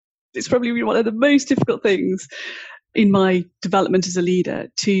It's probably one of the most difficult things in my development as a leader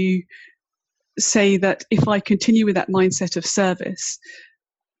to say that if I continue with that mindset of service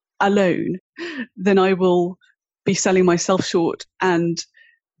alone, then I will be selling myself short and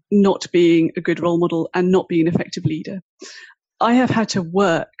not being a good role model and not being an effective leader. I have had to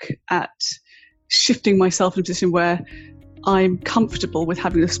work at shifting myself in a position where I'm comfortable with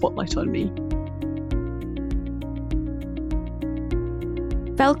having the spotlight on me.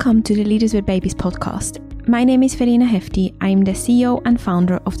 Welcome to the Leaders with Babies podcast. My name is Verena Hefti. I'm the CEO and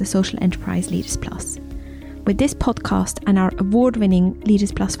founder of the social enterprise Leaders Plus. With this podcast and our award-winning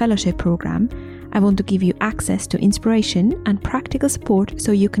Leaders Plus Fellowship program, I want to give you access to inspiration and practical support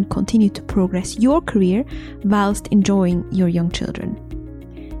so you can continue to progress your career whilst enjoying your young children.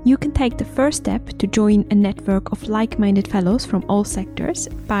 You can take the first step to join a network of like-minded fellows from all sectors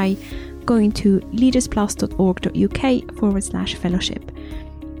by going to leadersplus.org.uk/fellowship.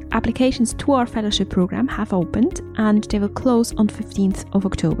 Applications to our fellowship program have opened and they will close on 15th of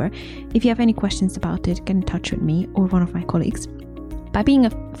October. If you have any questions about it, get in touch with me or one of my colleagues. By being a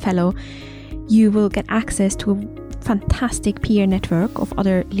fellow, you will get access to a fantastic peer network of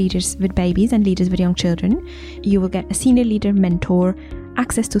other leaders with babies and leaders with young children. You will get a senior leader mentor,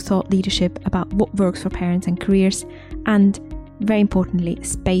 access to thought leadership about what works for parents and careers, and very importantly,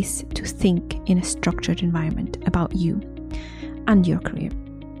 space to think in a structured environment about you and your career.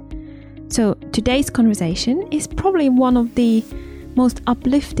 So today's conversation is probably one of the most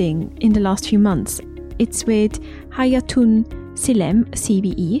uplifting in the last few months. It's with Hayaatun Sillem,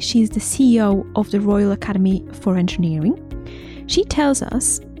 CBE. She's the CEO of the Royal Academy for Engineering. She tells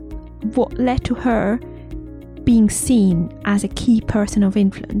us what led to her being seen as a key person of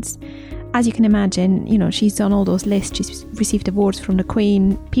influence. As you can imagine, she's on all those lists. She's received awards from the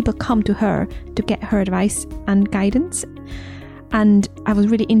Queen. People come to her to get her advice and guidance. And I was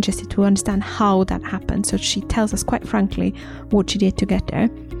really interested to understand how that happened. So she tells us quite frankly what she did to get there.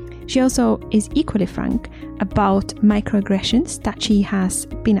 She also is equally frank about microaggressions that she has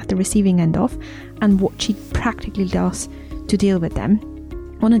been at the receiving end of and what she practically does to deal with them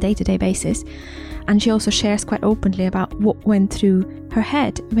on a day-to-day basis. And she also shares quite openly about what went through her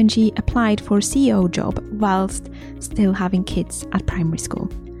head when she applied for a CEO job whilst still having kids at primary school.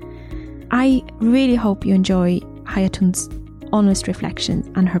 I really hope you enjoy Hayaatun's honest reflections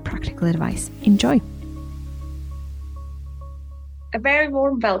and her practical advice. Enjoy. A very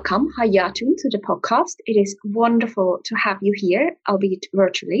warm welcome, Hayaatun, to the podcast. It is wonderful to have you here, albeit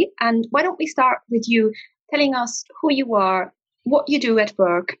virtually. And why don't we start with you telling us who you are, what you do at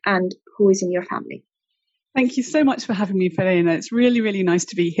work, and who is in your family? Thank you so much for having me, Verena. It's really, really nice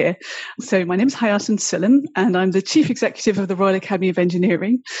to be here. So my name is Hayaatun Sillem, and I'm the Chief Executive of the Royal Academy of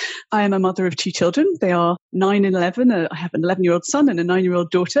Engineering. I am a mother of two children. They are 9 and 11. I have an 11-year-old son and a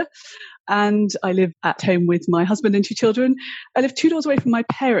 9-year-old daughter. And I live at home with my husband and two children. I live 2 doors away from my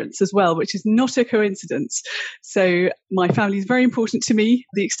parents as well, which is not a coincidence. So my family is very important to me.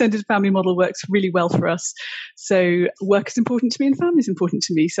 The extended family model works really well for us. So work is important to me and family is important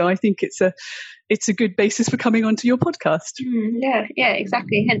to me. So I think it's a good basis for coming onto your podcast. Yeah,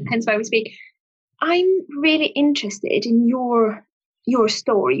 exactly. Hence why we speak. I'm really interested in your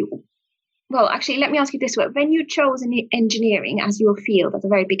story. Well, actually, let me ask you this way. When you chose engineering as your field at the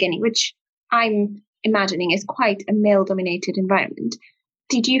very beginning, which I'm imagining is quite a male-dominated environment,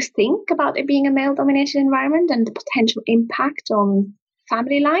 did you think about it being a male-dominated environment and the potential impact on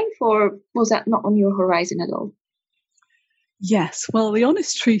family life, or was that not on your horizon at all? Yes. Well, the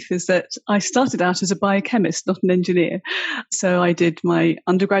honest truth is that I started out as a biochemist, not an engineer. So I did my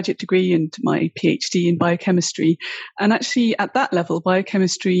undergraduate degree and my PhD in biochemistry. And actually at that level,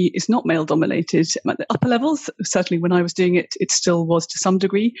 biochemistry is not male dominated. At the upper levels, certainly when I was doing it, it still was to some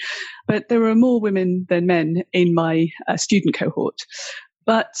degree. But there were more women than men in my student cohort.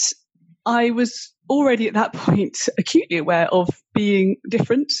 But I was already at that point acutely aware of being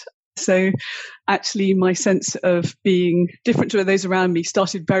different. So actually my sense of being different to those around me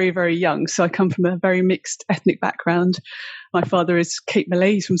started very, very young. So I come from a very mixed ethnic background. My father is Cape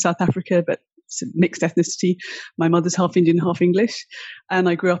Malay, he's from South Africa, but it's a mixed ethnicity. My mother's half Indian, half English. And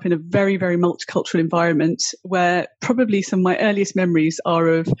I grew up in a very, very multicultural environment where probably some of my earliest memories are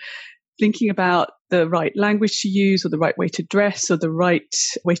of thinking about the right language to use or the right way to dress or the right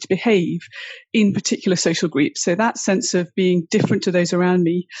way to behave in particular social groups. So that sense of being different to those around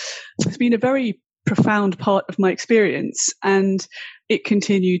me has been a very profound part of my experience. And it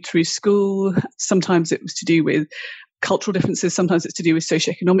continued through school. Sometimes it was to do with cultural differences. Sometimes it's to do with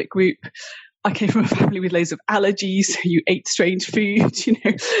socioeconomic group. I came from a family with loads of allergies. You ate strange food.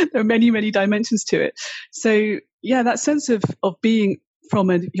 There are many, many dimensions to it. So yeah, that sense of being from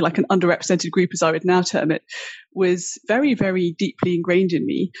an underrepresented group, as I would now term it, was very, very deeply ingrained in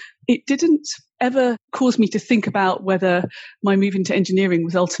me. It didn't ever cause me to think about whether my move into engineering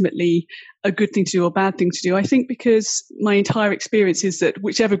was ultimately a good thing to do or a bad thing to do. I think because my entire experience is that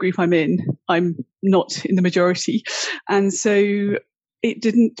whichever group I'm in, I'm not in the majority. And so it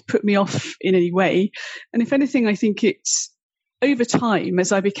didn't put me off in any way. And if anything, I think it's over time,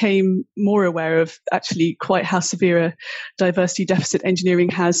 as I became more aware of actually quite how severe a diversity deficit engineering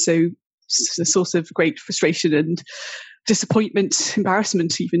has, so it's a source of great frustration and disappointment,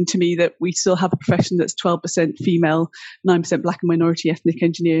 embarrassment even to me, that we still have a profession that's 12% female, 9% black and minority ethnic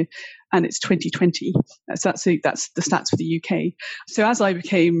engineer, and it's 2020. That's the stats for the UK. So as I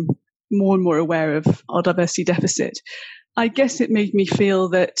became more and more aware of our diversity deficit, I guess it made me feel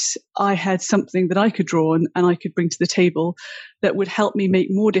that I had something that I could draw on and I could bring to the table that would help me make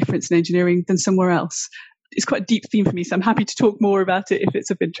more difference in engineering than somewhere else. It's quite a deep theme for me, so I'm happy to talk more about it if it's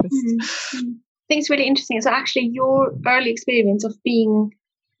of interest. Mm-hmm. I think it's really interesting. So actually your early experience of being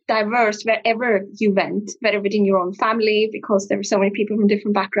diverse wherever you went, whether within your own family, because there were so many people from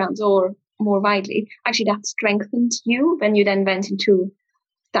different backgrounds, or more widely, actually that strengthened you when you then went into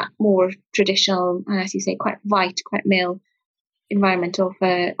that more traditional, and as you say, quite white, quite male environment of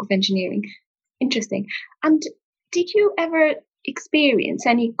engineering. Interesting. And did you ever experience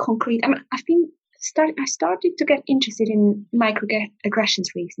any concrete? I mean, I started to get interested in microaggressions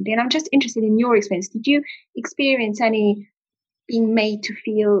recently, and I'm just interested in your experience. Did you experience any being made to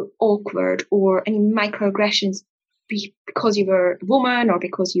feel awkward, or any microaggressions because you were a woman, or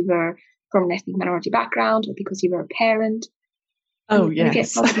because you were from an ethnic minority background, or because you were a parent? Oh,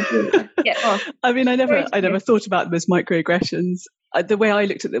 yes. Yeah. Oh. I mean, I never thought about them as microaggressions. The way I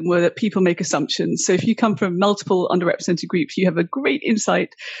looked at them were that people make assumptions. So if you come from multiple underrepresented groups, you have a great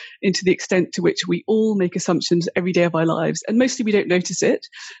insight into the extent to which we all make assumptions every day of our lives. And mostly we don't notice it.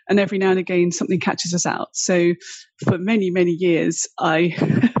 And every now and again, something catches us out. So for many, many years, I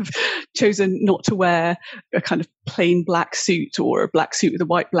have chosen not to wear a kind of plain black suit, or a black suit with a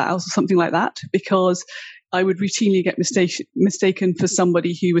white blouse or something like that, because I would routinely get mistaken for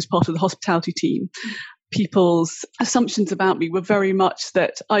somebody who was part of the hospitality team. People's assumptions about me were very much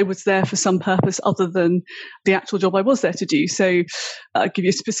that I was there for some purpose other than the actual job I was there to do. So I'll give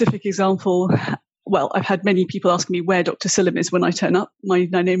you a specific example. Well, I've had many people asking me where Dr. Sillem is when I turn up. My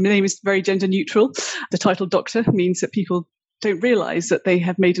name is very gender neutral. The title doctor means that people don't realize that they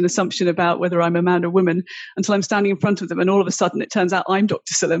have made an assumption about whether I'm a man or woman until I'm standing in front of them, and all of a sudden it turns out I'm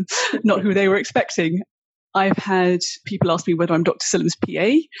Dr. Sillem, not who they were expecting. I've had people ask me whether I'm Dr. Sillem's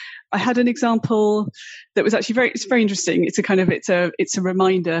PA. I had an example that was actually it's very interesting. It's a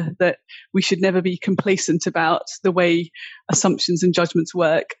reminder that we should never be complacent about the way assumptions and judgments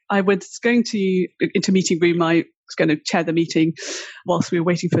work. I was going into meeting room. I was going to chair the meeting whilst we were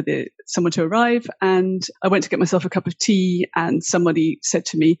waiting for someone to arrive. And I went to get myself a cup of tea, and somebody said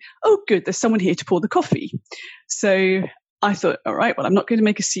to me, "Oh, good, there's someone here to pour the coffee." So I thought, all right, well, I'm not going to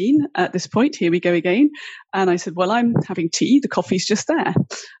make a scene at this point. Here we go again. And I said, well, I'm having tea. The coffee's just there.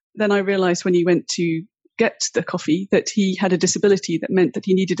 Then I realized when he went to get the coffee that he had a disability that meant that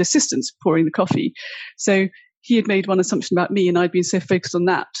he needed assistance pouring the coffee. So he had made one assumption about me, and I'd been so focused on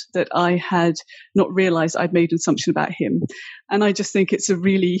that I had not realized I'd made an assumption about him. And I just think it's a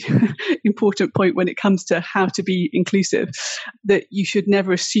really important point when it comes to how to be inclusive, that you should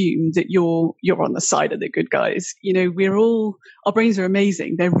never assume that you're on the side of the good guys. You know, our brains are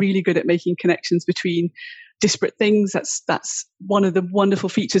amazing. They're really good at making connections between disparate things. That's one of the wonderful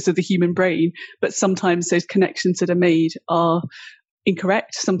features of the human brain. But sometimes those connections that are made are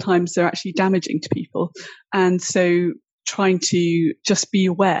incorrect. Sometimes they're actually damaging to people. And so trying to just be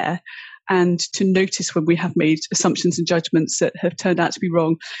aware and to notice when we have made assumptions and judgments that have turned out to be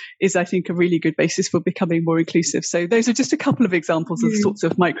wrong is, I think, a really good basis for becoming more inclusive. So those are just a couple of examples of the sorts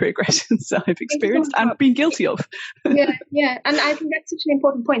of microaggressions that I've experienced and been guilty of. Yeah. And I think that's such an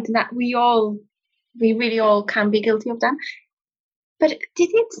important point, in that we really all can be guilty of them. But did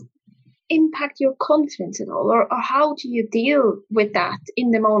it impact your confidence at all, or how do you deal with that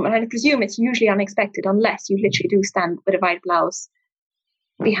in the moment? And I presume it's usually unexpected, unless you literally do stand with a white blouse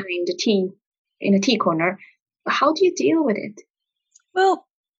behind in a tea corner. How do you deal with it? Well,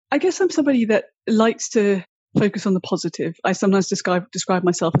 I guess I'm somebody that likes to focus on the positive. I sometimes describe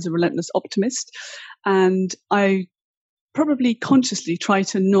myself as a relentless optimist, and I probably consciously try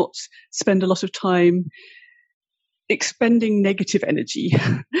to not spend a lot of time expending negative energy.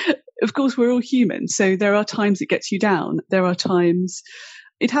 Of course, we're all human, so there are times it gets you down. There are times,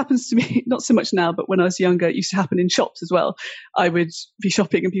 it happens to me, not so much now, but when I was younger, it used to happen in shops as well. I would be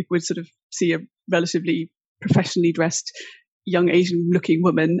shopping and people would sort of see a relatively professionally dressed young Asian looking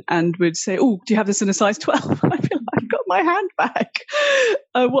woman and would say, "Oh, do you have this in a size 12?" I'd be like, "I've got my hand back.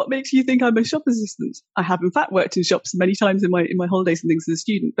 What makes you think I'm a shop assistant?" I have in fact worked in shops many times in my holidays and things as a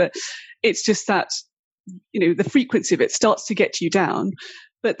student, but it's just that, the frequency of it starts to get you down.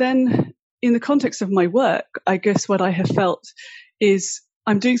 But then in the context of my work, I guess what I have felt is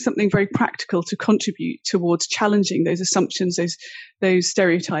I'm doing something very practical to contribute towards challenging those assumptions, those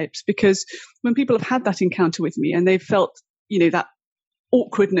stereotypes, because when people have had that encounter with me and they've felt, that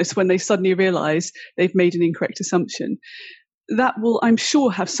awkwardness when they suddenly realize they've made an incorrect assumption, that will, I'm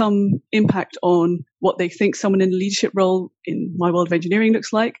sure, have some impact on what they think someone in a leadership role in my world of engineering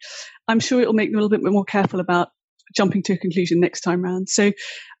looks like. I'm sure it will make them a little bit more careful about jumping to a conclusion next time round. So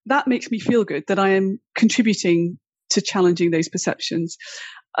that makes me feel good that I am contributing to challenging those perceptions.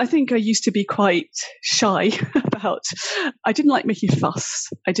 I think I used to be quite shy about, I didn't like making fuss.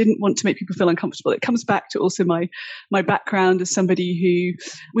 I didn't want to make people feel uncomfortable. It comes back to also my background as somebody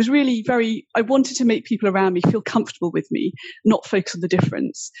who was really I wanted to make people around me feel comfortable with me, not focus on the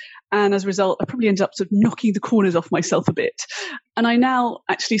difference. And as a result, I probably ended up sort of knocking the corners off myself a bit. And I now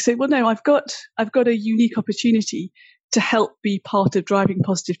actually say, well, no, I've got a unique opportunity to help be part of driving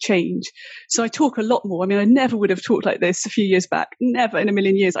positive change. So I talk a lot more. I mean, I never would have talked like this a few years back, never in a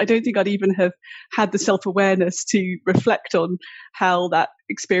million years. I don't think I'd even have had the self-awareness to reflect on how that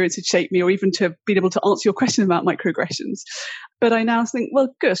experience had shaped me, or even to have been able to answer your question about microaggressions. But I now think,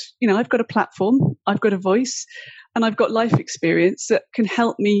 well, gosh, I've got a platform, I've got a voice, and I've got life experience that can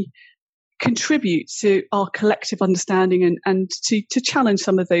help me contribute to our collective understanding and to challenge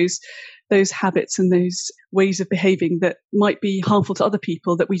some of those habits and those ways of behaving that might be harmful to other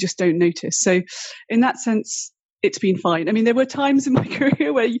people that we just don't notice. So in that sense, it's been fine. I mean, there were times in my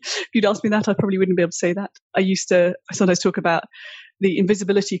career where if you'd asked me that, I probably wouldn't be able to say that. I sometimes talk about the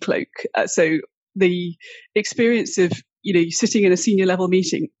invisibility cloak. So the experience of, sitting in a senior level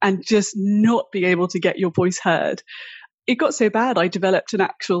meeting and just not being able to get your voice heard. It got so bad, I developed an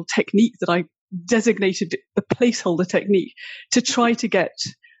actual technique that I designated the placeholder technique to try to get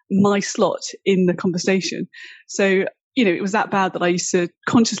my slot in the conversation. So, it was that bad that I used to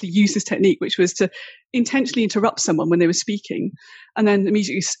consciously use this technique, which was to intentionally interrupt someone when they were speaking and then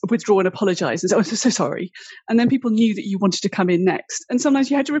immediately withdraw and apologize and say, "Oh, I'm so sorry." And then people knew that you wanted to come in next. And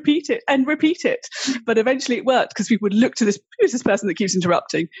sometimes you had to repeat it. But eventually it worked because people would look to who's this person that keeps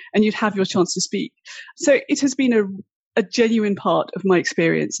interrupting, and you'd have your chance to speak. So it has been a genuine part of my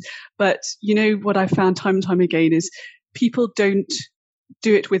experience. But what I've found time and time again is people don't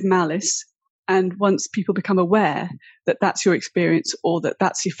do it with malice. And once people become aware that that's your experience or that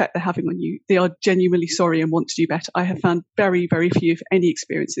that's the effect they're having on you, they are genuinely sorry and want to do better. I have found very, very few, if any,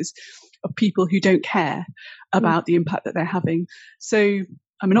 experiences of people who don't care about the impact that they're having. So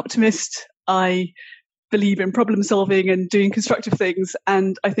I'm an optimist. I believe in problem solving and doing constructive things.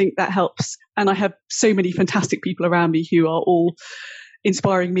 And I think that helps. And I have so many fantastic people around me who are all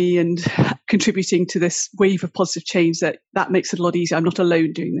inspiring me and contributing to this wave of positive change that makes it a lot easier. I'm not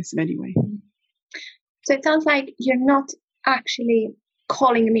alone doing this in any way. So it sounds like you're not actually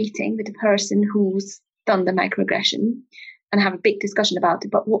calling a meeting with the person who's done the microaggression and have a big discussion about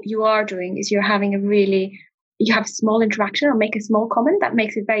it. But what you are doing is you have a small interaction or make a small comment that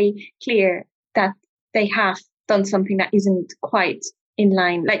makes it very clear that they have done something that isn't quite in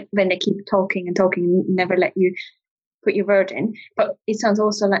line, like when they keep talking and never let you put your word in. But it sounds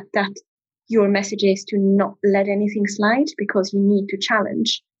also like that your message is to not let anything slide because you need to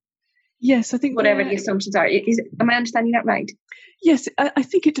challenge. Yes, I think whatever the assumptions are. Am I understanding that right? Yes, I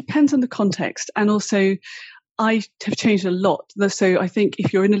think it depends on the context, and also I have changed a lot. So I think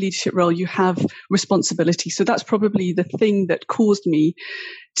if you're in a leadership role, you have responsibility. So that's probably the thing that caused me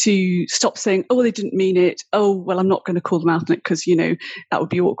to stop saying, "Oh, they didn't mean it. Oh, well, I'm not going to call them out on it because, that would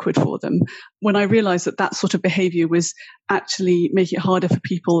be awkward for them." When I realized that sort of behavior was actually making it harder for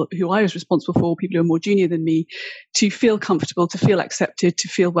people who I was responsible for, people who are more junior than me, to feel comfortable, to feel accepted, to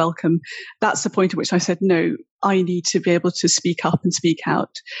feel welcome. That's the point at which I said, no, I need to be able to speak up and speak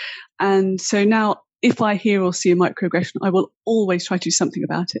out. And so now, if I hear or see a microaggression, I will always try to do something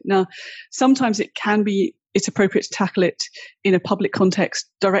about it. Now, sometimes it's appropriate to tackle it in a public context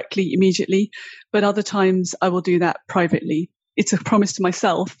directly, immediately, but other times I will do that privately. It's a promise to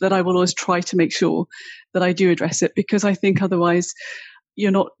myself that I will always try to make sure that I do address it, because I think otherwise you're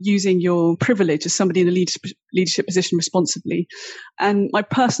not using your privilege as somebody in a leadership position responsibly. And my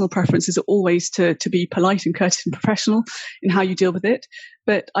personal preference is always to be polite and courteous and professional in how you deal with it.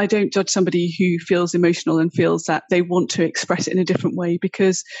 But I don't judge somebody who feels emotional and feels that they want to express it in a different way,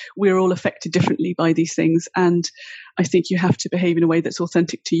 because we're all affected differently by these things. And I think you have to behave in a way that's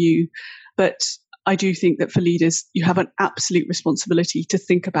authentic to you. But I do think that for leaders, you have an absolute responsibility to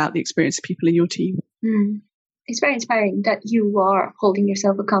think about the experience of people in your team. It's very inspiring that you are holding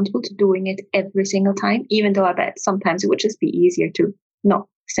yourself accountable to doing it every single time, even though I bet sometimes it would just be easier to not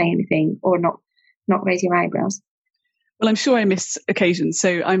say anything or not raise your eyebrows. Well, I'm sure I miss occasions,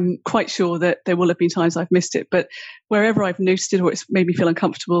 so I'm quite sure that there will have been times I've missed it. But wherever I've noticed it or it's made me feel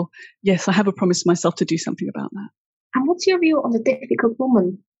uncomfortable, yes, I have a promise to myself to do something about that. And what's your view on the difficult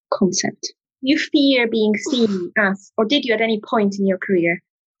woman concept? You fear being seen as, or did you at any point in your career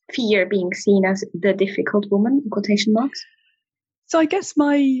fear being seen as the difficult woman, in quotation marks? So I guess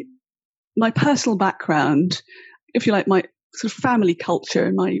my personal background, if you like, my sort of family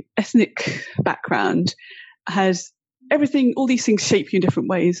culture, my ethnic background has everything, all these things shape you in different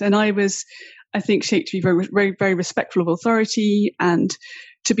ways. And I was, I think, shaped to be very, very, very respectful of authority and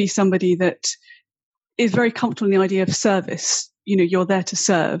to be somebody that is very comfortable in the idea of service. You know, you're there to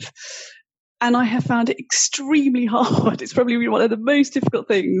serve. And I have found it extremely hard. It's probably been one of the most difficult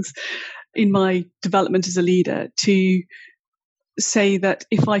things in my development as a leader to say that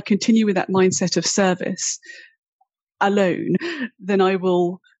if I continue with that mindset of service alone, then I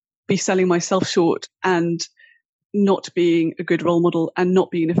will be selling myself short and not being a good role model and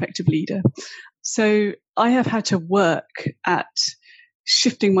not being an effective leader. So I have had to work at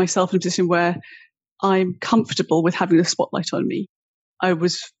shifting myself in a position where I'm comfortable with having the spotlight on me. I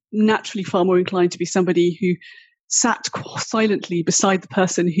was naturally far more inclined to be somebody who sat silently beside the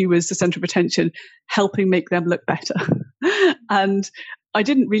person who was the center of attention, helping make them look better. And I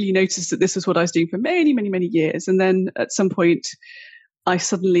didn't really notice that this was what I was doing for many, many, many years. And then at some point, I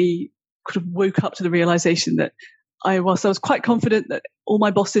suddenly kind of woke up to the realization that whilst I was quite confident that all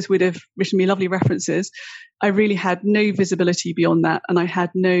my bosses would have written me lovely references, I really had no visibility beyond that. And I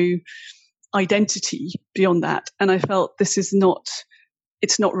had no identity beyond that. And I felt it's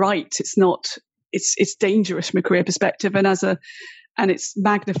not right. It's dangerous from a career perspective. And it's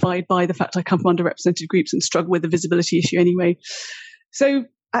magnified by the fact I come from underrepresented groups and struggle with the visibility issue anyway. So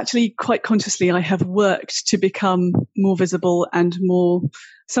actually, quite consciously, I have worked to become more visible and more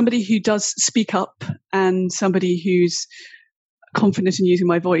somebody who does speak up and somebody who's confident in using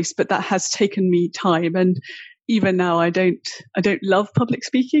my voice. But that has taken me time. And even now, I don't love public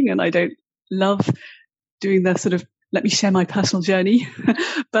speaking and I don't love doing the sort of let me share my personal journey.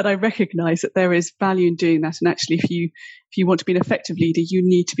 But I recognize that there is value in doing that. And actually, if you want to be an effective leader, you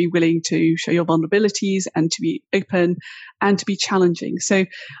need to be willing to show your vulnerabilities and to be open and to be challenging. So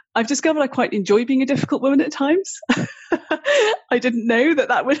I've discovered I quite enjoy being a difficult woman at times. I didn't know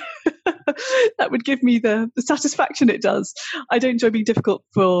that would give me the satisfaction it does. I don't enjoy being difficult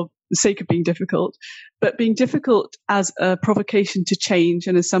for the sake of being difficult, but being difficult as a provocation to change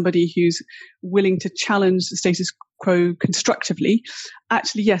and as somebody who's willing to challenge the status quo constructively.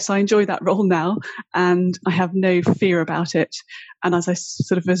 Actually, yes, I enjoy that role now and I have no fear about it. And as I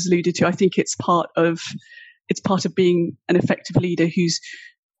sort of alluded to, I think it's part of being an effective leader who's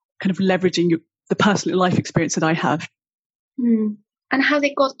kind of leveraging the personal life experience that I have. And has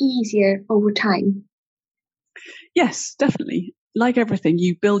it got easier over time? Yes, definitely. Like everything,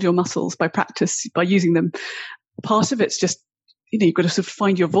 you build your muscles by practice, by using them. Part of it's just, you've got to sort of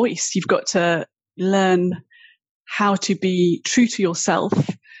find your voice. You've got to learn how to be true to yourself,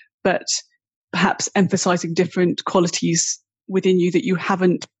 but perhaps emphasizing different qualities within you that you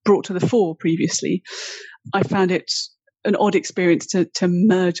haven't brought to the fore previously. I found it an odd experience to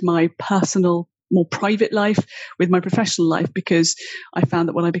merge my personal, more private life with my professional life, because I found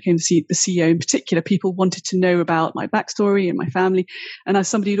that when I became the CEO in particular, people wanted to know about my backstory and my family. And as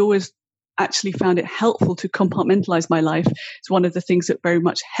somebody who'd always actually found it helpful to compartmentalize my life, it's one of the things that very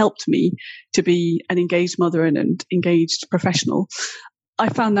much helped me to be an engaged mother and an engaged professional. I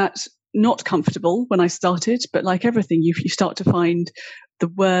found that not comfortable when I started, but like everything, you start to find the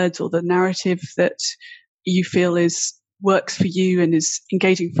words or the narrative that you feel works for you and is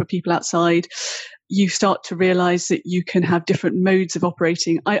engaging for people outside. You start to realize that you can have different modes of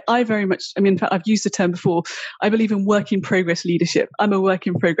operating. I very much, in fact, I've used the term before. I believe in work in progress leadership. I'm a work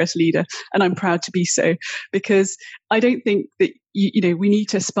in progress leader and I'm proud to be so, because I don't think that, we need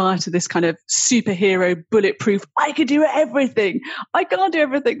to aspire to this kind of superhero, bulletproof, I can do everything. I can't do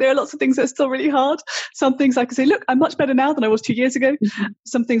everything. There are lots of things that are still really hard. Some things I can say, look, I'm much better now than I was 2 years ago. Mm-hmm.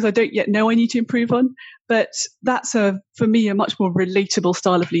 Some things I don't yet know I need to improve on. But that's for me, a much more relatable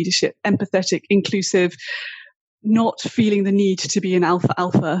style of leadership, empathetic, inclusive, not feeling the need to be an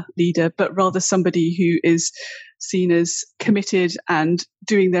alpha leader, but rather somebody who is seen as committed and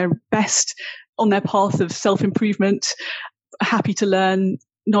doing their best on their path of self-improvement, happy to learn,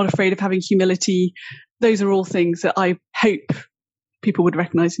 not afraid of having humility. Those are all things that I hope people would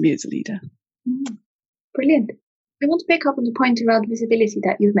recognize me as a leader. Brilliant. I want to pick up on the point around visibility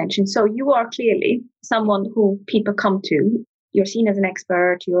that you've mentioned. So you are clearly someone who people come to. You're seen as an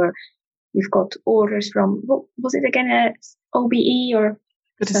expert. You've got orders from, what was it again, a OBE or?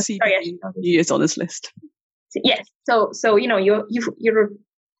 Got a CBE years honours list. Yes. So you're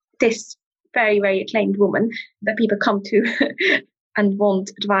this very, very acclaimed woman that people come to and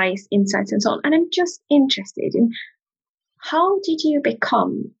want advice, insights, and so on. And I'm just interested in, how did you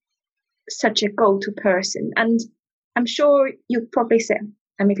become such a go-to person? And I'm sure you probably say,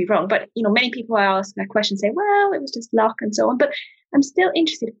 I may be wrong, but many people I ask that question say, well, it was just luck and so on. But I'm still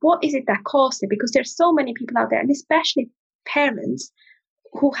interested, what is it that caused it? Because there's so many people out there, and especially parents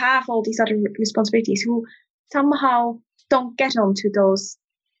who have all these other responsibilities, who somehow don't get onto those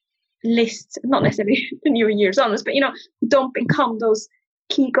lists, not necessarily the New Year's honors, but don't become those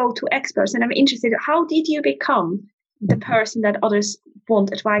key go-to experts. And I'm interested, how did you become the person that others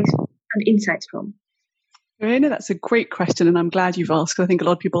want advice and insights from? Verena, that's a great question, and I'm glad you've asked. I think a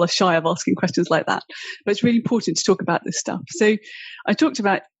lot of people are shy of asking questions like that, but it's really important to talk about this stuff. So I talked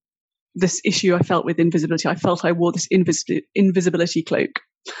about this issue I felt with invisibility. I felt I wore this invisibility cloak.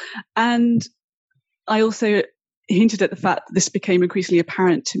 And I also hinted at the fact that this became increasingly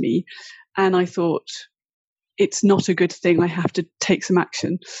apparent to me. And I thought, it's not a good thing. I have to take some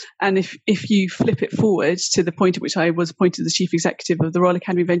action. And if you flip it forward to the point at which I was appointed as Chief Executive of the Royal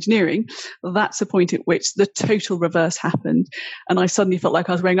Academy of Engineering, that's a point at which the total reverse happened. And I suddenly felt like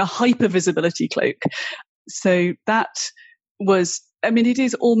I was wearing a hyper-visibility cloak. So that was, it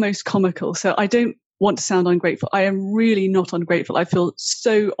is almost comical. So I don't want to sound ungrateful. I am really not ungrateful. I feel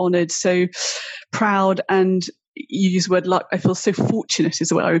so honoured, so proud, and you use the word luck. I feel so fortunate is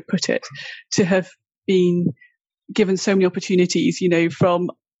the way I would put it, to have been given so many opportunities, from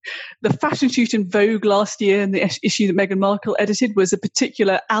the fashion shoot in Vogue last year, and the issue that Meghan Markle edited was a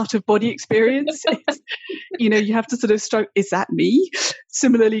particular out-of-body experience. You have to sort of struggle, is that me?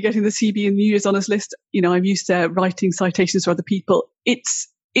 Similarly, getting the CBE and New Year's honours list, I'm used to writing citations for other people.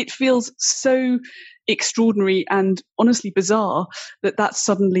 It feels so extraordinary and honestly bizarre that that's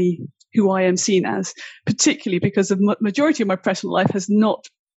suddenly who I am seen as, particularly because the majority of my professional life has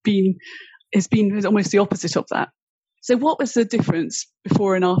been almost the opposite of that. So what was the difference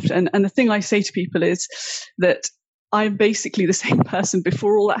before and after? And the thing I say to people is that I'm basically the same person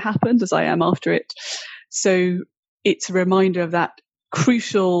before all that happened as I am after it. So it's a reminder of that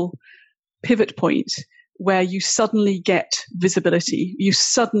crucial pivot point where you suddenly get visibility.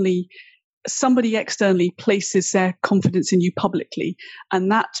 Somebody externally places their confidence in you publicly,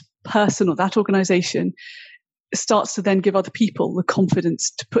 and that person or that organization starts to then give other people the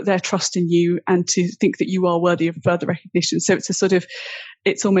confidence to put their trust in you and to think that you are worthy of further recognition. So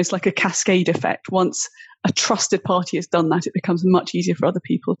it's almost like a cascade effect. Once a trusted party has done that, it becomes much easier for other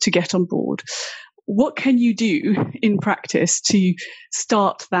people to get on board. What can you do in practice to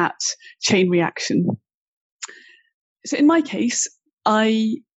start that chain reaction? So in my case,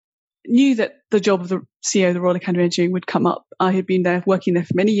 I knew that the job of the CEO of the Royal Academy of Engineering would come up. I had been working there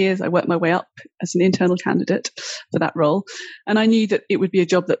for many years. I worked my way up as an internal candidate for that role. And I knew that it would be a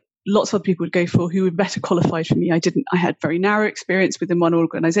job that lots of other people would go for who were better qualified for me. I had very narrow experience within one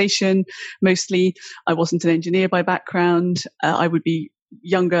organisation. Mostly, I wasn't an engineer by background. I would be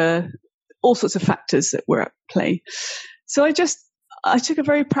younger, all sorts of factors that were at play. So I took a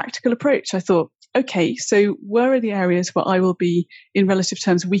very practical approach. I thought, okay, so where are the areas where I will be, in relative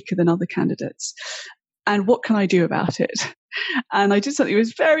terms, weaker than other candidates? And what can I do about it? And I did something that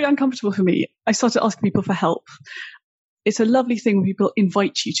was very uncomfortable for me. I started asking people for help. It's a lovely thing when people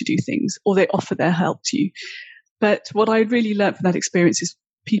invite you to do things or they offer their help to you. But what I really learned from that experience is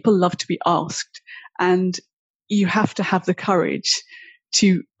people love to be asked, and you have to have the courage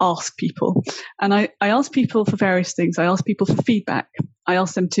to ask people. And I asked people for various things. I asked people for feedback. I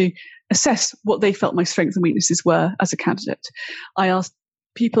asked them to assess what they felt my strengths and weaknesses were as a candidate. I asked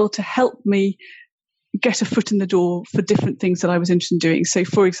people to help me get a foot in the door for different things that I was interested in doing. So,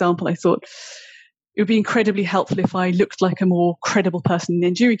 for example, I thought it would be incredibly helpful if I looked like a more credible person in the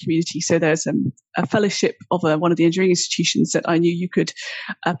engineering community. So there's a fellowship of one of the engineering institutions that I knew you could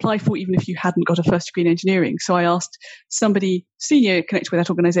apply for even if you hadn't got a first degree in engineering. So I asked somebody senior connected with that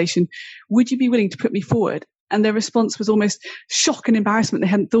organisation, would you be willing to put me forward? And their response was almost shock and embarrassment. They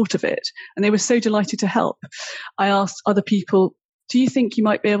hadn't thought of it. And they were so delighted to help. I asked other people, do you think you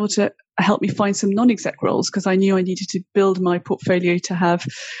might be able to help me find some non-exec roles? Because I knew I needed to build my portfolio to have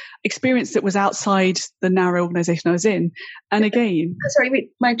experience that was outside the narrow organisation I was in. And again... Sorry, we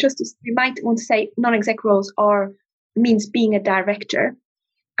might want to say non-exec roles means being a director,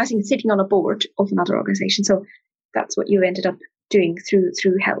 as in sitting on a board of another organisation. So that's what you ended up doing through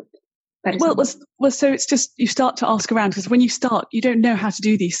help. So it's just, you start to ask around, because when you start, you don't know how to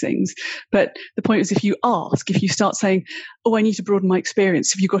do these things. But the point is, if you start saying, oh, I need to broaden my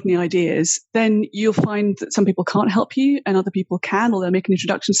experience, if you've got any ideas, then you'll find that some people can't help you and other people can, or they'll make an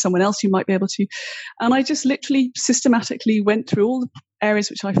introduction to someone else who might be able to. And I just literally systematically went through all the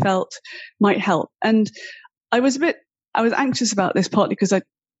areas which I felt might help. And I was anxious about this, partly because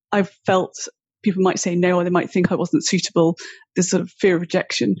I felt people might say no, or they might think I wasn't suitable, this sort of fear of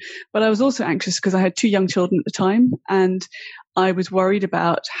rejection. But I was also anxious because I had 2 young children at the time, and I was worried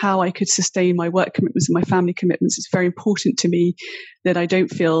about how I could sustain my work commitments and my family commitments. It's very important to me that I don't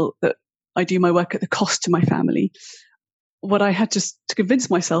feel that I do my work at the cost to my family. What I had to convince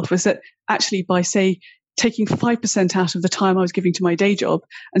myself was that actually, by, say, taking 5% out of the time I was giving to my day job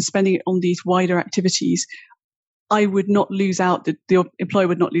and spending it on these wider activities, I would not lose out, the employer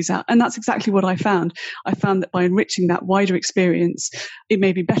would not lose out. And that's exactly what I found. I found that by enriching that wider experience, it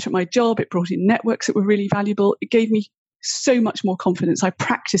made me better at my job. It brought in networks that were really valuable. It gave me so much more confidence. I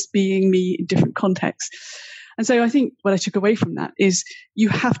practiced being me in different contexts. And so I think what I took away from that is you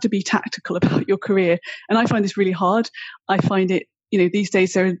have to be tactical about your career. And I find this really hard. I find it, these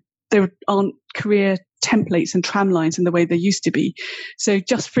days there aren't career templates and tramlines in the way there used to be. So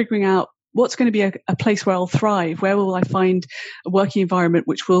just figuring out what's going to be a place where I'll thrive, where will I find a working environment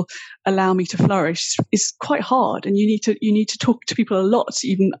which will allow me to flourish, is quite hard. And you need to talk to people a lot to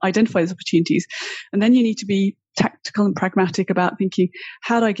even identify those opportunities. And then you need to be tactical and pragmatic about thinking,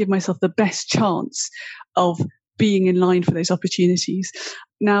 how do I give myself the best chance of being in line for those opportunities?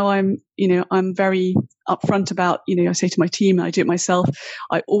 Now I'm very upfront about, I say to my team, I do it myself,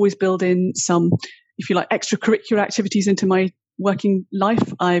 I always build in some, if you like, extracurricular activities into my working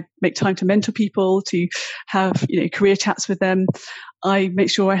life. I make time to mentor people, to have career chats with them. I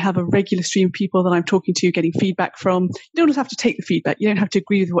make sure I have a regular stream of people that I'm talking to, getting feedback from. You don't have to take the feedback. You don't have to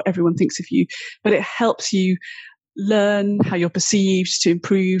agree with what everyone thinks of you, but it helps you learn how you're perceived, to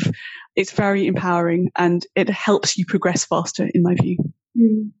improve. It's very empowering, and it helps you progress faster, in my view.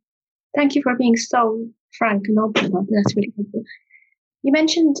 Thank you for being so frank and open about that. That's really helpful. You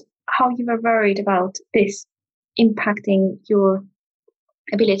mentioned how you were worried about this impacting your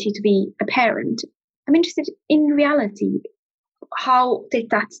ability to be a parent. I'm interested in reality. How did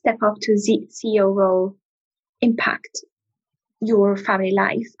that step up to CEO role impact your family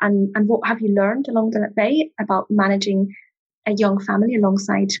life, and what have you learned along the way about managing a young family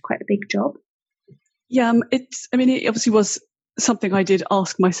alongside quite a big job? Yeah, it obviously was something I did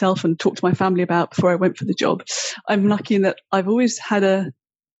ask myself and talk to my family about before I went for the job. I'm lucky in that I've always had a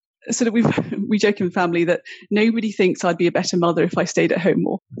sort of, we joke in the family that nobody thinks I'd be a better mother if I stayed at home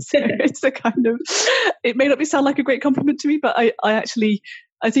more. So it's a kind of, it may not sound like a great compliment to me, but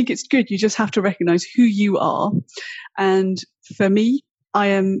I think it's good. You just have to recognize who you are. And for me, I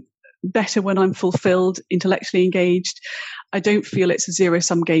am better when I'm fulfilled, intellectually engaged. I don't feel it's a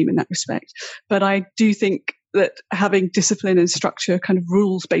zero-sum game in that respect. But I do think that having discipline and structure, kind of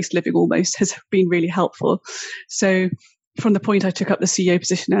rules-based living almost, has been really helpful. So from the point I took up the CEO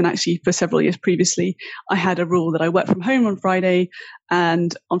position, and actually for several years previously, I had a rule that I worked from home on Friday,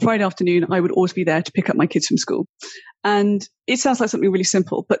 and on Friday afternoon, I would always be there to pick up my kids from school. And it sounds like something really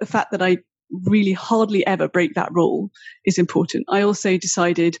simple, but the fact that I really hardly ever break that rule is important. I also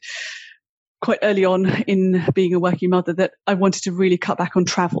decided quite early on in being a working mother that I wanted to really cut back on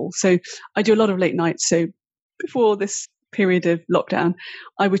travel. So I do a lot of late nights. So before this period of lockdown,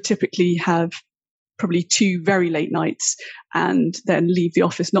 I would typically have probably 2 very late nights and then leave the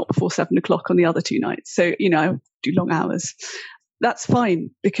office not before 7 o'clock on the other 2 nights. So, I do long hours. That's fine,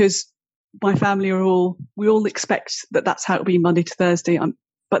 because my family we all expect that that's how it'll be Monday to Thursday.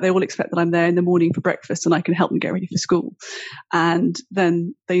 But they all expect that I'm there in the morning for breakfast and I can help them get ready for school. And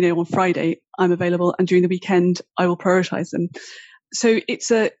then they know on Friday I'm available, and during the weekend I will prioritize them. So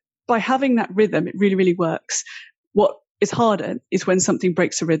by having that rhythm, it really, really works. What is harder is when something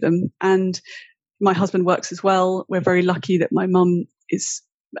breaks a rhythm. And my husband works as well. We're very lucky that my mum is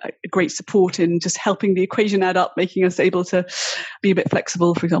a great support in just helping the equation add up, making us able to be a bit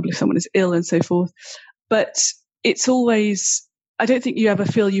flexible, for example, if someone is ill and so forth. But it's always, I don't think you ever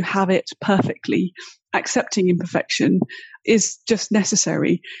feel you have it perfectly. Accepting imperfection is just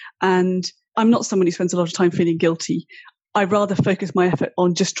necessary. And I'm not someone who spends a lot of time feeling guilty. I rather focus my effort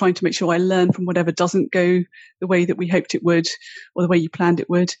on just trying to make sure I learn from whatever doesn't go the way that we hoped it would, or the way you planned it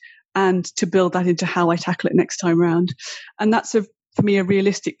would, and to build that into how I tackle it next time round. And that's, for me, a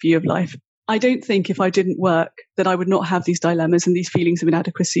realistic view of life. I don't think if I didn't work that I would not have these dilemmas and these feelings of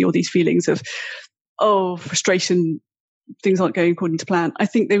inadequacy, or these feelings of, frustration, things aren't going according to plan. I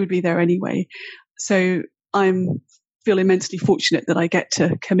think they would be there anyway. So I'm feel immensely fortunate that I get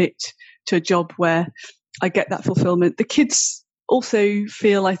to commit to a job where I get that fulfillment. The kids also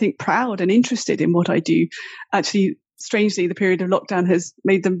feel, I think, proud and interested in what I do. Actually, strangely, the period of lockdown has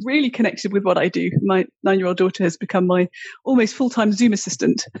made them really connected with what I do. My 9-year-old daughter has become my almost full-time Zoom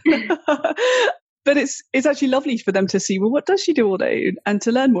assistant. But it's actually lovely for them to see, well, what does she do all day? And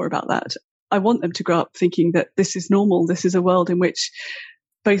to learn more about that. I want them to grow up thinking that this is normal. This is a world in which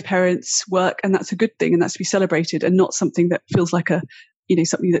both parents work, and that's a good thing, and that's to be celebrated, and not something that feels like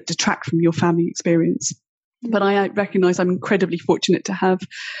something that detracts from your family experience. But I recognise I'm incredibly fortunate to have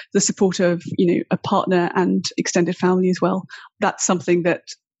the support of, a partner and extended family as well. That's something that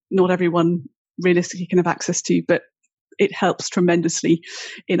not everyone realistically can have access to, but it helps tremendously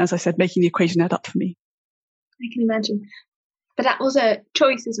in, as I said, making the equation add up for me. I can imagine. But that was a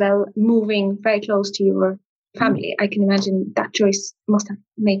choice as well, moving very close to your family. I can imagine that choice must have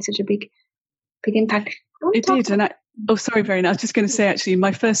made such a big impact. It did. And sorry, Verena. I was just going to say, actually,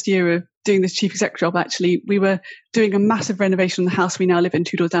 my first year of doing this chief exec job, actually, we were doing a massive renovation on the house we now live in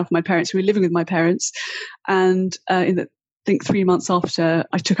 2 doors down from my parents. We were living with my parents. And I think 3 months after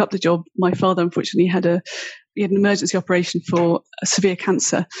I took up the job, my father, unfortunately, had an emergency operation for severe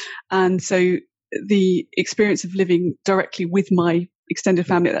cancer. And so the experience of living directly with my extended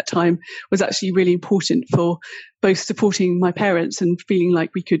family at that time was actually really important for both supporting my parents and feeling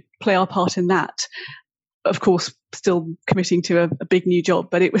like we could play our part in that. Of course, still committing to a big new job,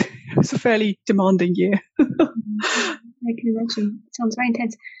 but it was a fairly demanding year. I can imagine. It sounds very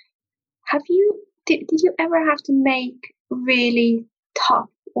intense. Did you ever have to make really tough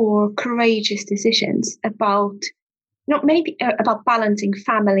or courageous decisions about balancing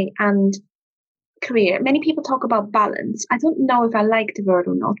family and career? Many people talk about balance. I don't know if I like the word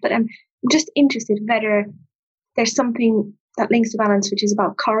or not, but I'm just interested whether there's something that links to balance, which is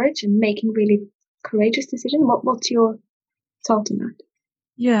about courage and making really courageous decision. What's your thought on that?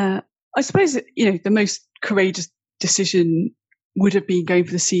 Yeah, I suppose the most courageous decision would have been going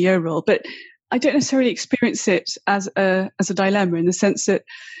for the CEO role, but I don't necessarily experience it as a dilemma, in the sense that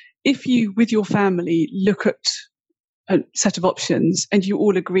if you, with your family, look at a set of options and you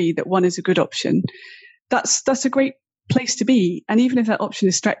all agree that one is a good option, that's a great place to be. And even if that option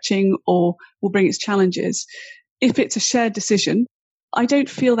is stretching or will bring its challenges, if it's a shared decision, I don't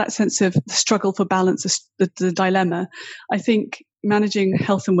feel that sense of the struggle for balance, the dilemma. I think managing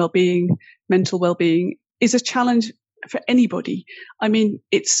health and well-being, mental well-being, is a challenge for anybody. I mean,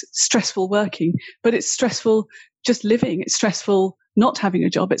 it's stressful working, but it's stressful just living. It's stressful not having a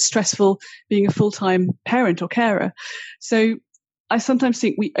job. It's stressful being a full-time parent or carer. So I sometimes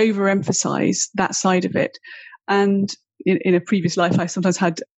think we overemphasize that side of it. And in a previous life, I sometimes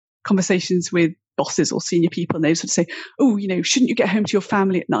had conversations with bosses or senior people, and they sort of say, oh, shouldn't you get home to your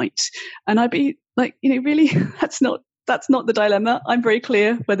family at night? And I'd be like, really, that's not the dilemma. I'm very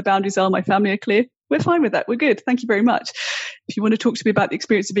clear where the boundaries are. My family are clear. We're fine with that. We're good. Thank you very much. If you want to talk to me about the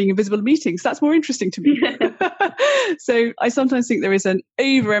experience of being invisible at meetings, that's more interesting to me. So I sometimes think there is an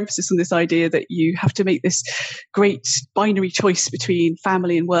overemphasis on this idea that you have to make this great binary choice between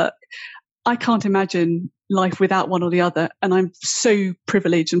family and work. I can't imagine life without one or the other. And I'm so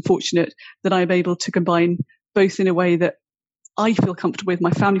privileged and fortunate that I'm able to combine both in a way that I feel comfortable with,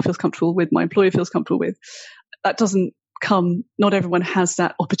 my family feels comfortable with, my employer feels comfortable with. That doesn't come, not everyone has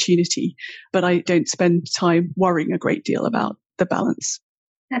that opportunity, but I don't spend time worrying a great deal about the balance.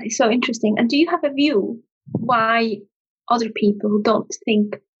 That is so interesting. And do you have a view why other people who don't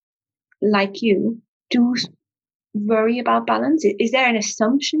think like you do worry about balance? Is there an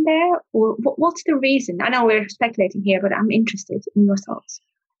assumption there, or what's the reason? I know we're speculating here, but I'm interested in your thoughts.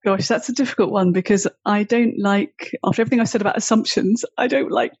 Gosh, that's a difficult one, because I don't like, after everything I said about assumptions, I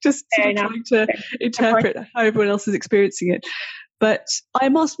don't like just sort of trying to interpret how everyone else is experiencing it. But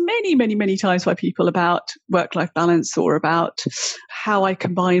I'm asked many, many, many times by people about work-life balance or about how I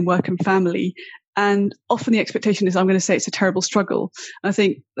combine work and family. And often the expectation is I'm going to say it's a terrible struggle. And I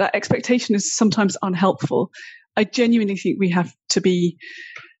think that expectation is sometimes unhelpful. I genuinely think we have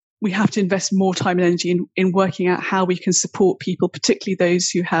to invest more time and energy in working out how we can support people, particularly those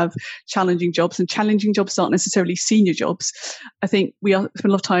who have challenging jobs. And challenging jobs aren't necessarily senior jobs. I think we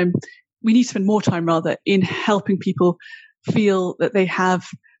need to spend more time rather in helping people feel that they have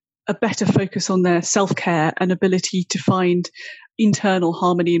a better focus on their self-care and ability to find internal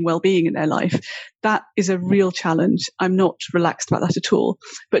harmony and well-being in their life. That is a real challenge. I'm not relaxed about that at all.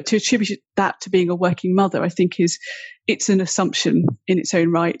 But to attribute that to being a working mother, I think it's an assumption in its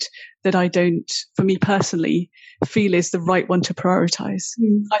own right that I don't, for me personally, feel is the right one to prioritize.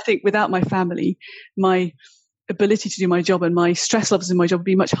 I think without my family, my ability to do my job and my stress levels in my job would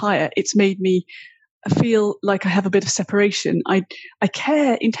be much higher. It's made me feel like I have a bit of separation. I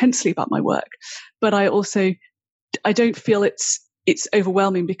care intensely about my work, but I don't feel it's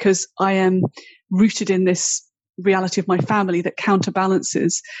overwhelming because I am rooted in this reality of my family that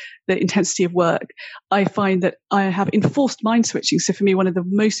counterbalances the intensity of work. I find that I have enforced mind switching. So for me, one of the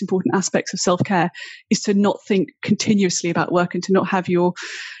most important aspects of self-care is to not think continuously about work and to not have your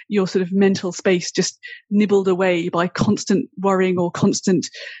sort of mental space just nibbled away by constant worrying or constant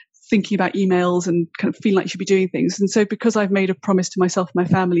thinking about emails and kind of feeling like you should be doing things. And so because I've made a promise to myself and my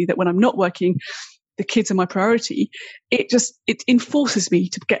family that when I'm not working, the kids are my priority, it enforces me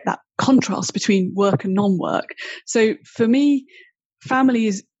to get that contrast between work and non-work. So for me, family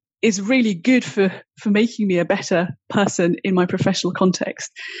is really good for making me a better person in my professional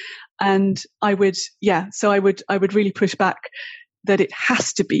context. And I would really push back that it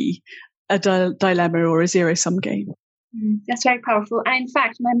has to be a dilemma or a zero-sum game. That's very powerful. And in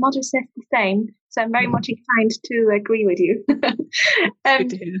fact, my mother says the same. So I'm very much inclined to agree with you. Good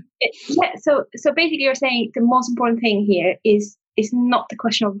to hear. So basically you're saying the most important thing here is not the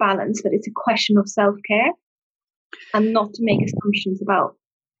question of balance, but it's a question of self-care and not to make assumptions about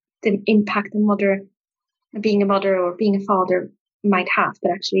the impact being a mother or being a father might have,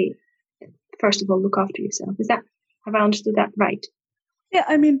 but actually, first of all, look after yourself. Have I understood that right? Yeah,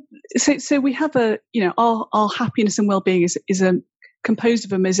 I mean, so we have our happiness and well-being is composed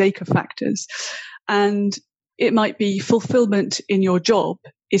of a mosaic of factors, and it might be fulfillment in your job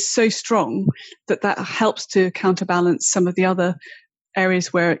is so strong that helps to counterbalance some of the other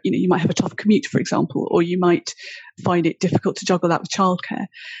areas where you might have a tough commute, for example, or you might find it difficult to juggle that with childcare.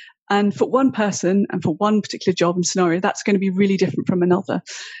 And for one person and for one particular job and scenario, that's going to be really different from another.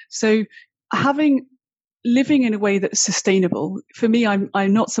 So living in a way that's sustainable. For me, I'm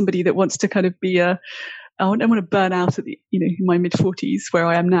not somebody that wants to kind of be I don't want to burn out at in my mid-40s where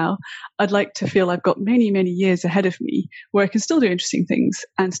I am now. I'd like to feel I've got many, many years ahead of me where I can still do interesting things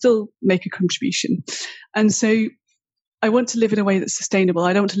and still make a contribution. And so I want to live in a way that's sustainable.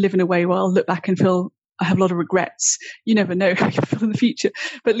 I don't want to live in a way where I'll look back and feel I have a lot of regrets. You never know how you'll feel in the future,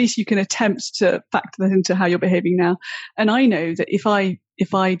 but at least you can attempt to factor that into how you're behaving now. And I know that if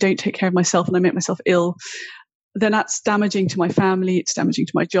I don't take care of myself and I make myself ill, then that's damaging to my family, it's damaging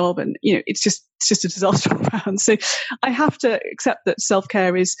to my job, and it's just a disaster all around. So I have to accept that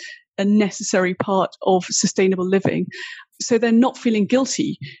self-care is a necessary part of sustainable living. So then not feeling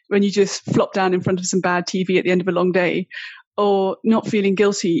guilty when you just flop down in front of some bad TV at the end of a long day, or not feeling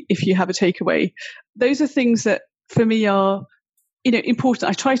guilty if you have a takeaway. Those are things that for me are, important.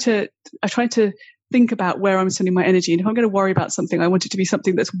 I try to think about where I'm spending my energy. And if I'm going to worry about something, I want it to be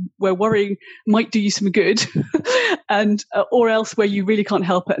something where worrying might do you some good and, or else where you really can't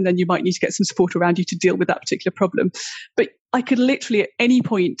help it. And then you might need to get some support around you to deal with that particular problem. But I could literally at any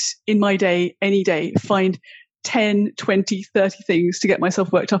point in my day, any day, find 10, 20, 30 things to get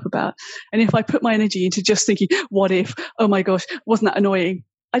myself worked up about. And if I put my energy into just thinking, what if, oh my gosh, wasn't that annoying?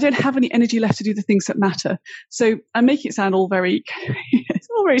 I don't have any energy left to do the things that matter. So I make it sound all very, it's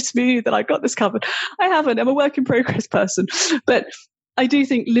all very smooth that I've got this covered. I haven't. I'm a work in progress person. But I do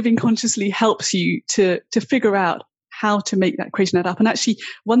think living consciously helps you to figure out how to make that equation add up. And actually,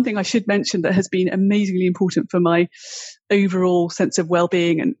 one thing I should mention that has been amazingly important for my overall sense of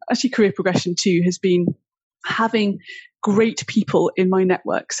well-being and actually career progression too has been having great people in my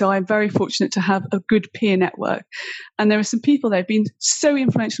network. So I'm very fortunate to have a good peer network. And there are some people that have been so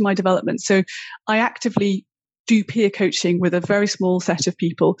influential in my development. So I actively do peer coaching with a very small set of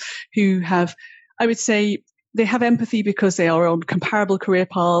people who have, I would say, they have empathy because they are on comparable career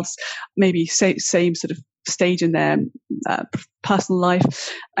paths, maybe same sort of stage in their personal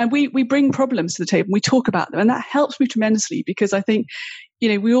life. And we bring problems to the table. We talk about them. And that helps me tremendously because I think,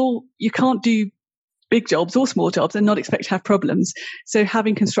 you can't do big jobs or small jobs and not expect to have problems. So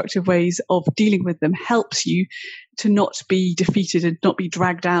having constructive ways of dealing with them helps you to not be defeated and not be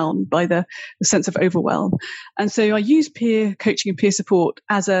dragged down by the sense of overwhelm. And so I use peer coaching and peer support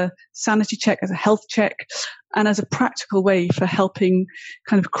as a sanity check, as a health check, and as a practical way for helping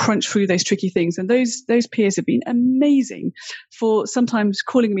kind of crunch through those tricky things. And those peers have been amazing for sometimes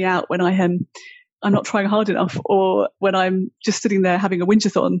calling me out when I'm not trying hard enough, or when I'm just sitting there having a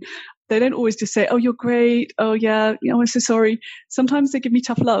whinge-a-thon. They don't always just say, oh, you're great. Oh, yeah, I'm so sorry. Sometimes they give me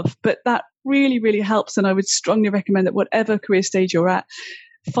tough love, but that really, really helps. And I would strongly recommend that whatever career stage you're at,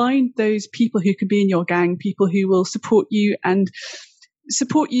 find those people who can be in your gang, people who will support you and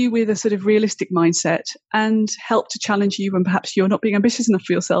support you with a sort of realistic mindset and help to challenge you when perhaps you're not being ambitious enough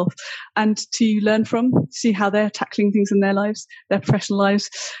for yourself, and to learn from, see how they're tackling things in their lives, their professional lives.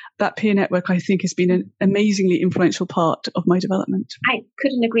 That peer network, I think, has been an amazingly influential part of my development. I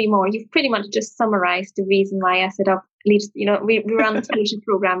couldn't agree more. You've pretty much just summarised the reason why I set up Leaders. We run this leadership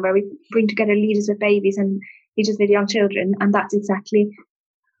program where we bring together leaders with babies and leaders with young children, and that's exactly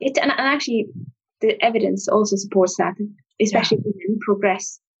it. And actually, the evidence also supports that, especially women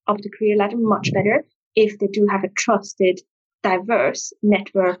progress up the career ladder much better if they do have a trusted, diverse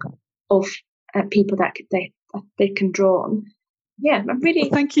network of people that they can draw on. Yeah, I'm really.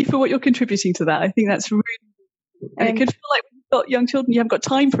 Well, thank you for what you're contributing to that. I think that's really. And it can feel like when you've got young children, you haven't got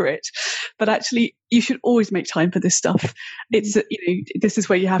time for it, but actually, you should always make time for this stuff. It's this is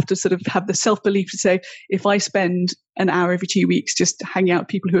where you have to sort of have the self-belief to say, if I spend an hour every 2 weeks just hanging out with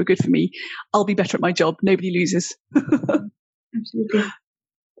people who are good for me, I'll be better at my job. Nobody loses. Absolutely.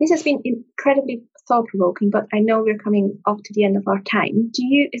 This has been incredibly thought-provoking, but I know we're coming up to the end of our time.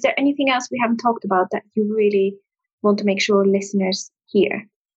 Is there anything else we haven't talked about that you really want to make sure listeners hear?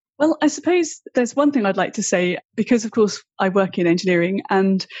 Well, I suppose there's one thing I'd like to say, because, of course, I work in engineering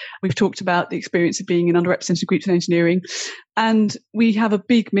and we've talked about the experience of being in underrepresented groups in engineering. And we have a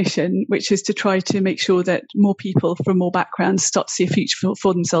big mission, which is to try to make sure that more people from more backgrounds start to see a future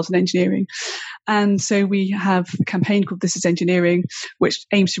for themselves in engineering. And so we have a campaign called This is Engineering, which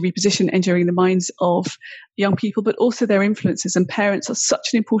aims to reposition engineering in the minds of young people, but also their influencers. And parents are such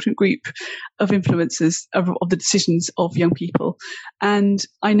an important group of influencers of the decisions of young people. And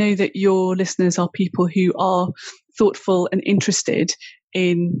I know that your listeners are people who are thoughtful and interested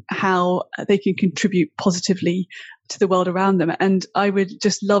in how they can contribute positively to the world around them. And I would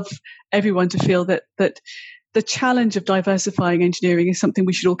just love everyone to feel that the challenge of diversifying engineering is something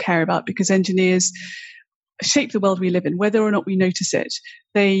we should all care about, because engineers shape the world we live in, whether or not we notice it.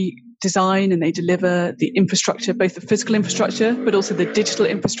 They design and they deliver the infrastructure, both the physical infrastructure, but also the digital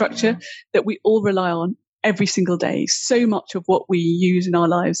infrastructure that we all rely on every single day. So much of what we use in our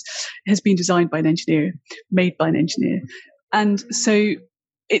lives has been designed by an engineer, made by an engineer. And so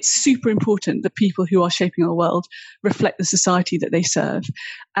it's super important that people who are shaping our world reflect the society that they serve.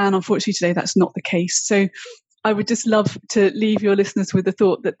 And unfortunately today, that's not the case. So I would just love to leave your listeners with the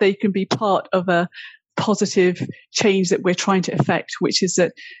thought that they can be part of a positive change that we're trying to effect, which is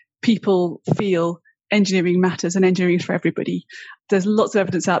that people feel engineering matters and engineering is for everybody. There's lots of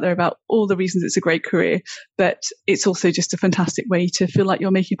evidence out there about all the reasons it's a great career, but it's also just a fantastic way to feel like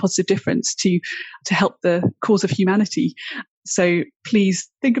you're making a positive difference to help the cause of humanity. So please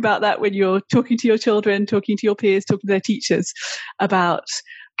think about that when you're talking to your children, talking to your peers, talking to their teachers about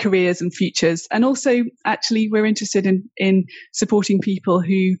careers and futures. And also, actually, we're interested in supporting people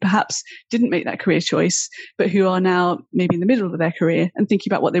who perhaps didn't make that career choice, but who are now maybe in the middle of their career and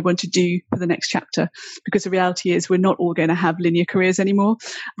thinking about what they want to do for the next chapter. Because the reality is we're not all going to have linear careers anymore.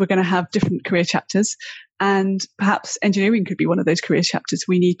 We're going to have different career chapters. And perhaps engineering could be one of those career chapters.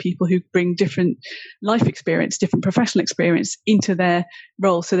 We need people who bring different life experience, different professional experience into their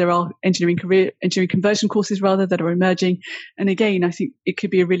role. So there are engineering conversion courses rather that are emerging. And again, I think it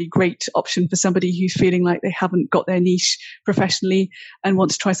could be a really great option for somebody who's feeling like they haven't got their niche professionally and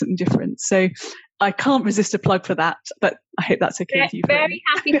wants to try something different. So I can't resist a plug for that, but I hope that's okay with you. Very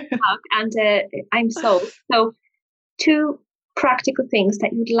happy to plug, and I'm sold. So 2 practical things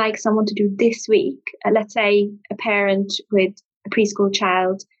that you'd like someone to do this week. Let's say a parent with a preschool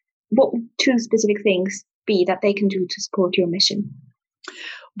child. What would 2 specific things be that they can do to support your mission?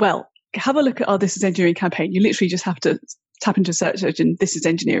 Well, have a look at our This is Engineering campaign. You literally just have to tap into a search engine, This is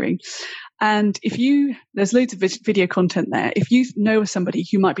Engineering. And there's loads of video content there. If you know somebody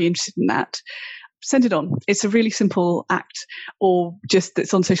who might be interested in that, send it on. It's a really simple act, or just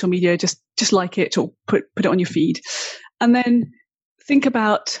it's on social media, just like it or put it on your feed. And then think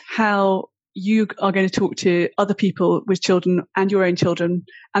about how you are going to talk to other people with children and your own children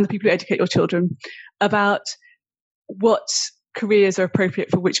and the people who educate your children about what careers are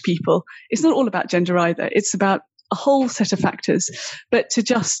appropriate for which people. It's not all about gender either. It's about a whole set of factors. But to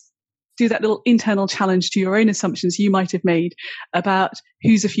just do that little internal challenge to your own assumptions you might have made about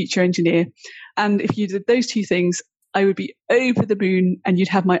who's a future engineer. And if you did those 2 things, I would be over the moon and you'd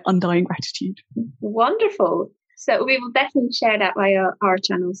have my undying gratitude. Wonderful. So we will definitely share that via our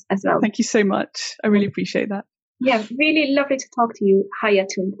channels as well. Thank you so much. I really appreciate that. Yeah, really lovely to talk to you,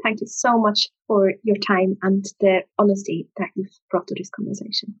 Hayaatun. Thank you so much for your time and the honesty that you've brought to this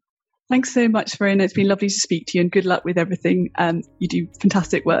conversation. Thanks so much, Verena. It's been lovely to speak to you, and good luck with everything. You do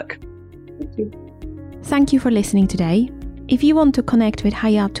fantastic work. Thank you. Thank you for listening today. If you want to connect with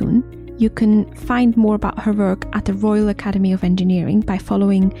Hayaatun, You can find more about her work at the Royal Academy of Engineering by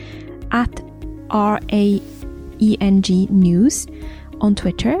following at RAENG News on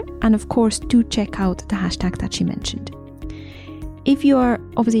Twitter, and of course do check out the hashtag that she mentioned. If you are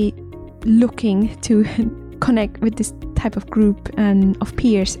obviously looking to connect with this type of group of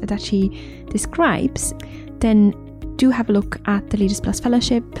peers that she describes, then do have a look at the Leaders Plus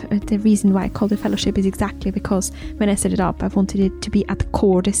Fellowship. The reason why I called it fellowship is exactly because when I set it up, I wanted it to be at the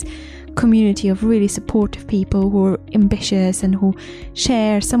core, this community of really supportive people who are ambitious and who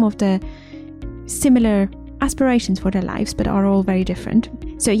share some of the similar aspirations for their lives, but are all very different.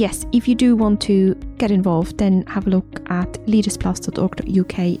 So yes, if you do want to get involved, then have a look at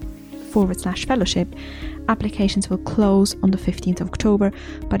leadersplus.org.uk/fellowship. Applications will close on the 15th of October,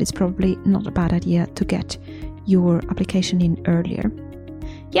 but it's probably not a bad idea to get your application in earlier.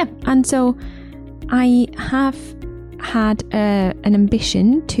 Yeah, and so I have had an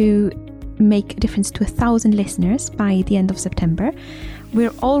ambition to make a difference to 1,000 listeners by the end of September.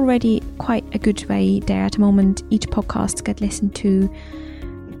 We're already quite a good way there at the moment. Each podcast gets listened to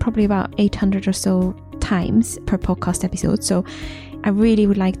probably about 800 or so times per podcast episode. So I really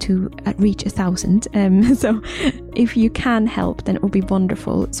would like to reach 1,000. So if you can help, then it would be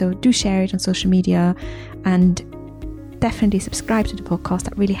wonderful. So do share it on social media and definitely subscribe to the podcast.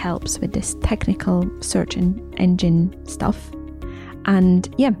 That really helps with this technical search engine stuff. And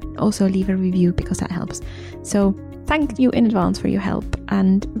yeah, also leave a review because that helps. So thank you in advance for your help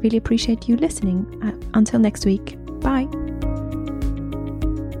and really appreciate you listening. Until next week. Bye.